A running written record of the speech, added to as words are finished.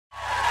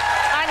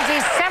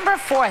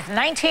November 4th,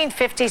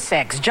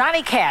 1956,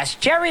 Johnny Cash,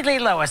 Jerry Lee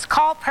Lewis,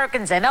 Carl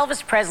Perkins, and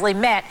Elvis Presley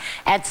met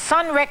at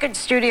Sun Record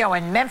Studio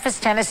in Memphis,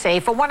 Tennessee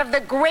for one of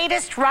the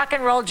greatest rock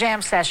and roll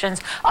jam sessions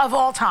of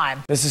all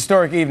time. This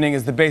historic evening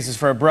is the basis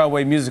for a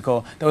Broadway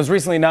musical that was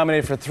recently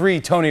nominated for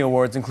 3 Tony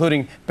Awards,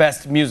 including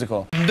Best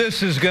Musical.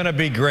 This is going to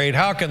be great.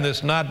 How can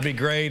this not be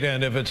great?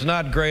 And if it's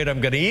not great,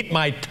 I'm going to eat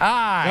my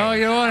tie. No,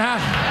 you won't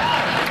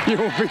have. You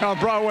will be on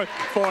Broadway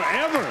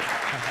forever.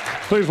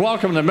 Please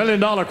welcome the $1 Million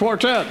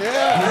Quartet.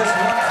 Yeah.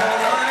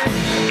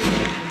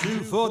 2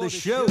 for the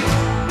show.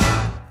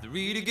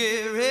 3 to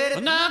get ready.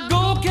 Now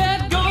go,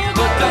 cat, go.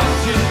 But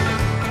don't you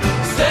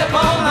step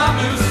on my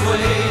blue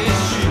suede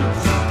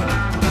shoes.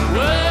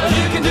 Well,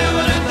 you can do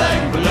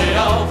anything but lay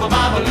off of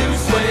my blue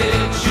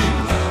suede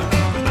shoes.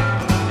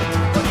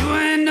 You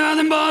ain't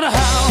nothing but a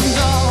hound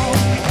dog,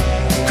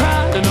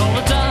 crying all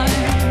the time.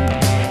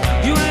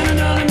 You ain't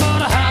nothing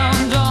but a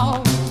hound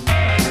dog,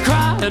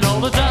 crying all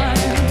the time.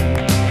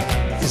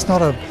 It's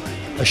not a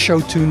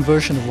show tune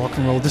version of rock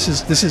and roll. This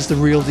is the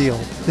real deal.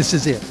 This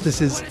is it. This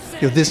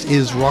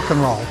is rock and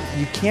roll.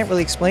 You can't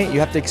really explain it. You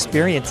have to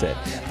experience it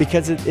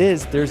because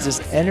there's this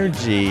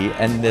energy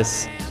and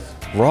this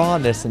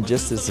rawness and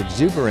just this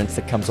exuberance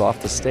that comes off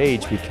the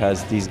stage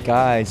because these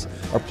guys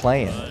are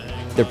playing.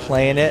 They're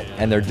playing it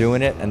and they're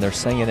doing it and they're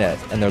singing it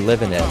and they're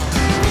living it.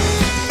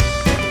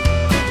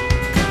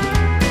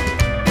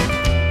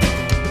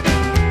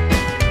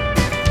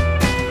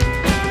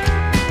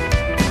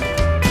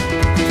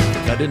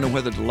 I didn't know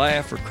whether to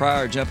laugh or cry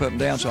or jump up and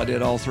down, so I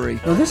did all 3.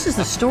 Well, this is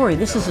the story.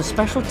 This is a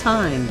special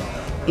time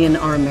in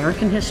our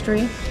American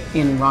history,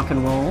 in rock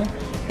and roll,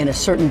 in a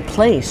certain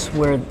place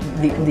where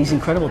these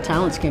incredible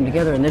talents came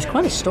together, and there's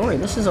quite a story.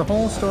 This is a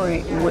whole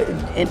story,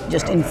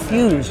 just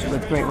infused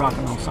with great rock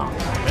and roll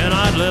songs. And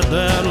I'd let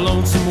that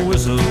lonesome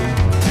whistle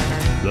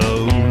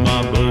blow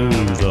my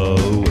blues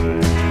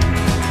away.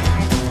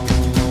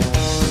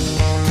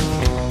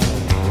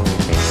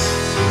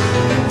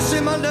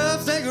 See my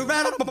love thing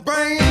right up my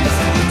brain.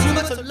 Too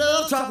much of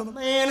love driving a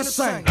man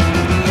insane.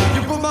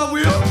 You put my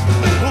wheel,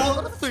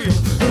 what I feel.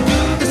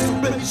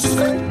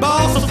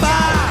 Balls of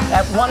fire.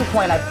 At one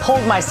point, I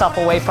pulled myself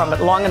away from it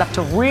long enough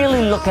to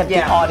really look at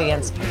the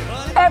audience.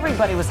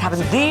 Everybody was having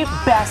the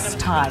best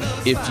time.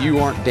 If you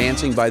aren't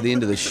dancing by the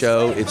end of the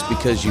show, it's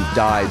because you've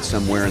died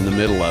somewhere in the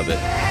middle of it.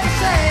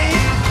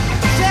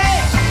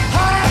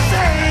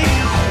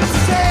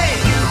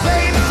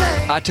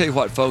 I tell you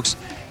what, folks,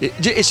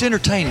 it's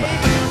entertainment.